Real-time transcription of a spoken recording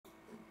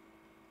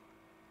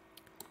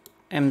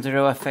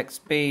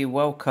M0FXB,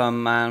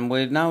 welcome, and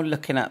we're now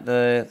looking at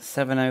the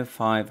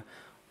 705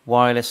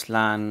 wireless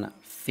LAN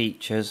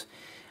features.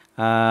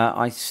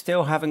 I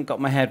still haven't got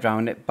my head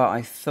around it, but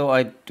I thought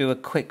I'd do a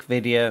quick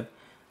video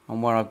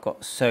on what I've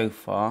got so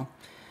far.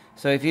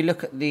 So if you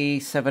look at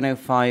the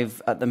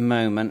 705 at the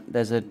moment,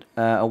 there's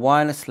a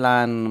wireless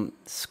LAN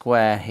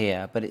square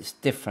here, but it's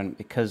different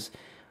because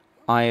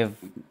I have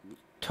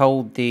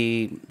told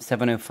the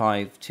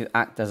 705 to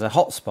act as a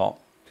hotspot.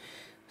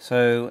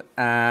 So,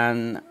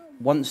 and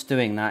once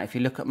doing that, if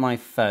you look at my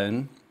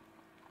phone,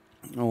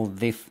 or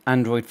the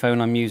Android phone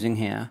I'm using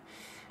here,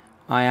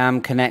 I am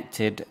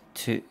connected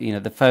to,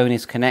 the phone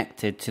is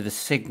connected to the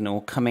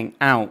signal coming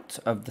out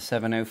of the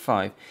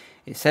 705.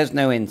 It says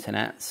no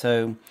internet,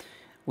 so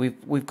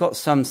we've got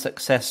some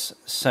success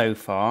so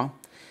far.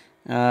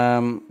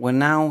 We're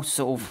now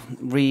sort of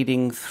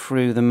reading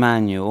through the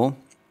manual.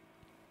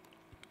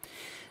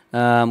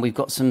 We've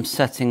got some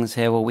settings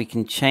here where we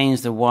can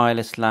change the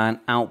wireless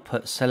LAN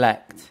output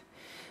select.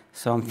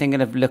 So I'm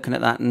thinking of looking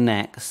at that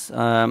next.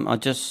 I'll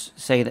just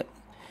say that,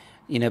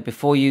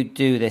 before you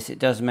do this, it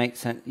does make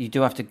sense. You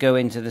do have to go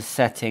into the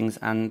settings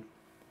and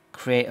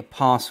create a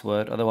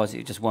password, otherwise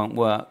it just won't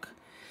work.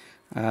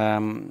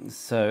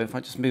 So if I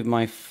just move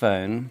my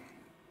phone,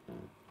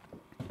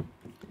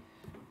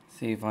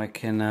 see if I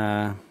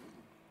can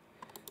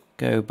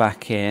go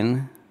back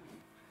in.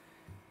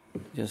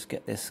 Just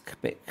get this a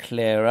bit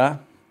clearer.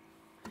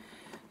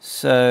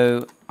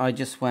 So I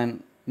just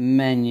went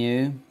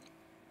menu,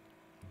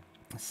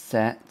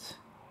 set,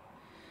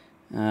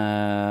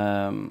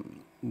 wireless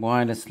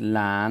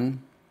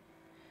LAN,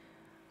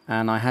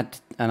 and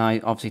I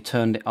obviously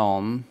turned it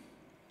on.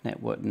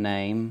 Network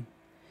name.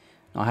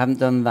 I haven't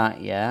done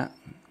that yet.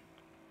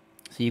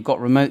 So you've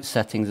got remote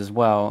settings as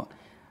well.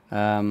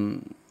 I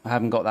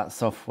haven't got that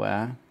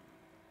software.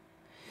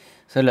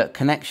 So look,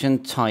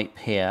 connection type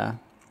here.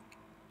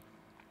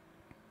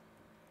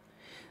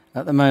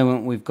 At the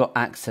moment, we've got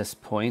access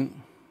point.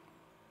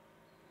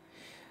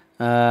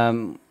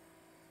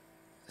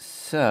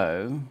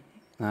 So,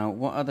 now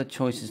what other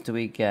choices do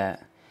we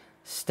get?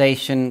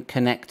 Station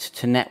connect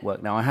to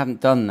network. Now, I haven't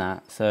done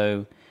that,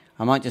 so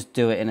I might just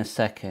do it in a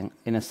second.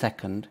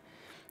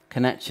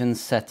 Connection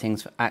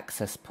settings for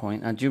access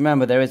point. Now, do you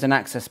remember there is an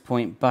access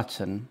point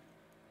button?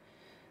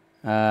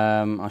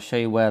 I'll show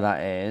you where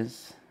that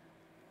is.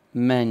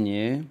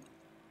 Menu,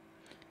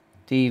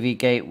 DV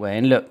gateway,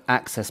 and look,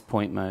 access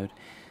point mode.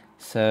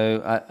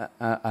 So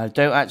I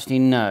don't actually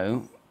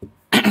know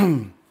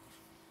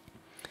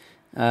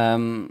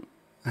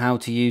how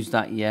to use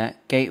that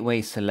yet.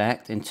 Gateway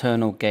select,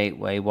 internal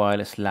gateway,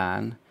 wireless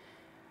LAN,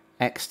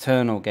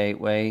 external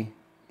gateway.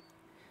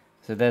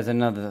 So there's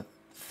another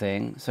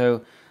thing.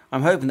 So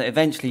I'm hoping that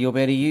eventually you'll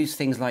be able to use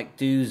things like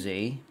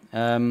Doozy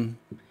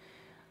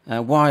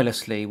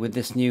wirelessly with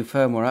this new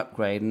firmware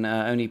upgrade, and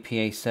only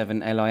PA7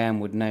 LIM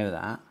would know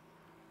that.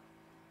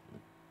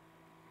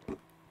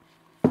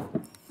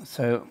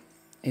 So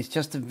it's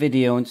just a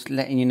video and just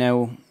letting you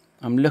know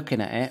I'm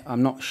looking at it.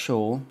 I'm not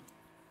sure.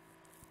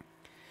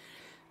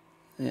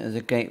 There's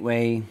a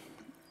gateway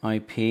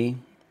IP,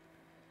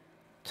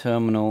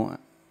 terminal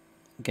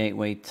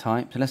gateway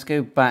type. So let's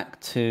go back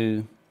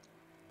to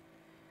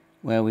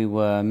where we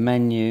were.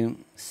 Menu,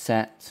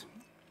 set,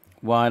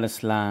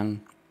 wireless LAN,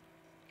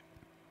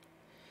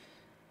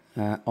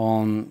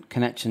 on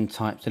connection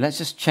type. So let's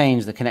just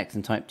change the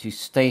connection type to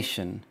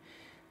station,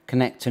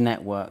 connect to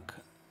network.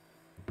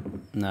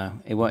 No,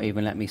 it won't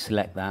even let me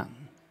select that.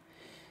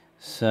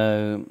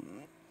 So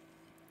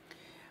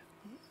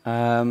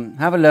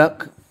have a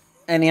look.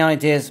 Any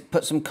ideas,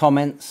 put some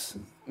comments.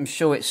 I'm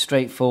sure it's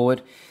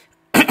straightforward.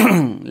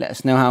 Let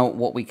us know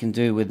what we can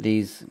do with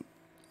these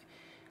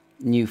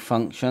new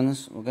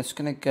functions. We're just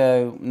going to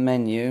go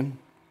menu,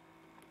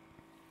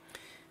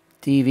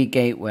 DV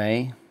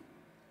gateway.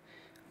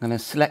 I'm going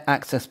to select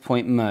access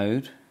point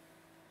mode.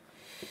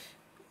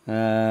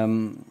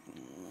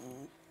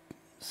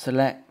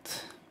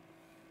 Select.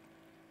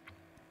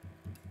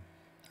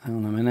 Hang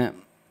on a minute.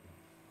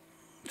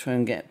 Try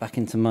and get back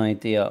into my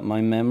DR, my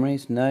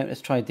memories. No,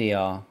 let's try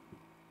DR.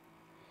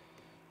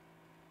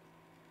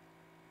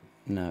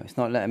 No, it's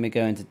not letting me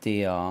go into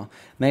DR.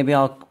 Maybe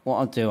what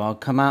I'll do, I'll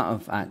come out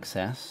of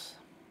access.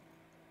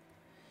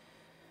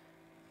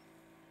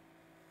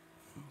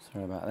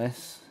 Sorry about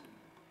this.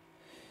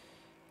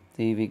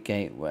 DV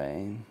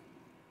gateway.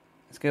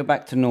 Let's go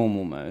back to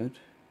normal mode.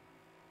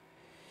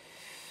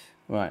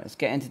 Right, let's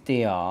get into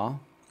DR.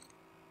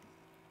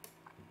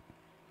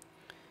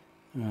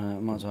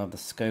 Might as well have the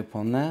scope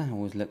on there.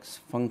 Always looks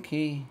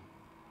funky.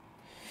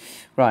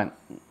 Right.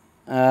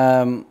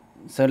 So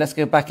let's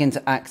go back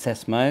into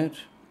access mode.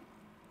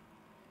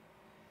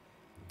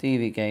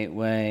 DV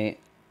gateway.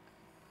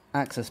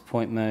 Access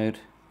point mode.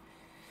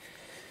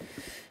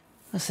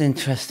 That's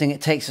interesting. It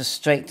takes us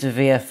straight to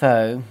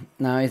VFO.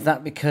 Now, is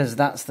that because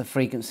that's the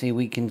frequency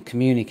we can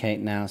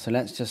communicate now? So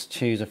let's just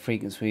choose a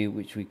frequency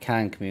which we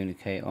can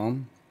communicate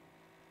on.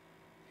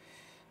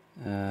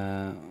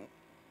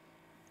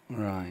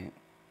 Right.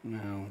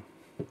 Now,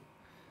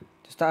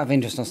 just out of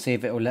interest, I'll see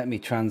if it will let me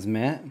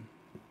transmit.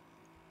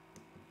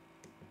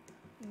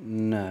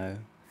 No.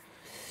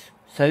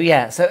 So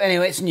yeah, so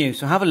anyway, it's new.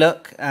 So have a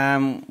look.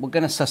 We're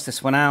going to suss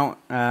this one out.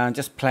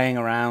 Just playing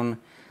around.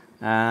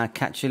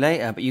 Catch you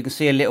later. But you can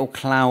see a little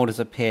cloud has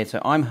appeared. So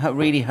I'm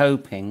really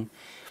hoping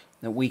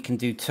that we can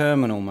do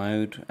terminal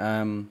mode.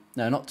 No,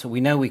 not to.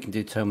 We know we can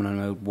do terminal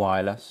mode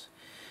wireless.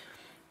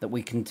 That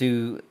we can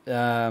do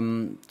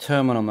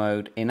terminal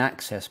mode in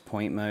access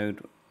point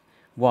mode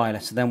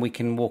wireless. So then we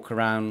can walk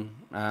around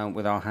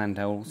with our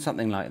handheld,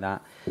 something like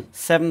that.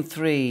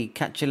 7-3.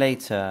 Catch you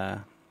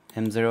later.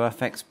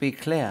 M0FX, be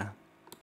clear.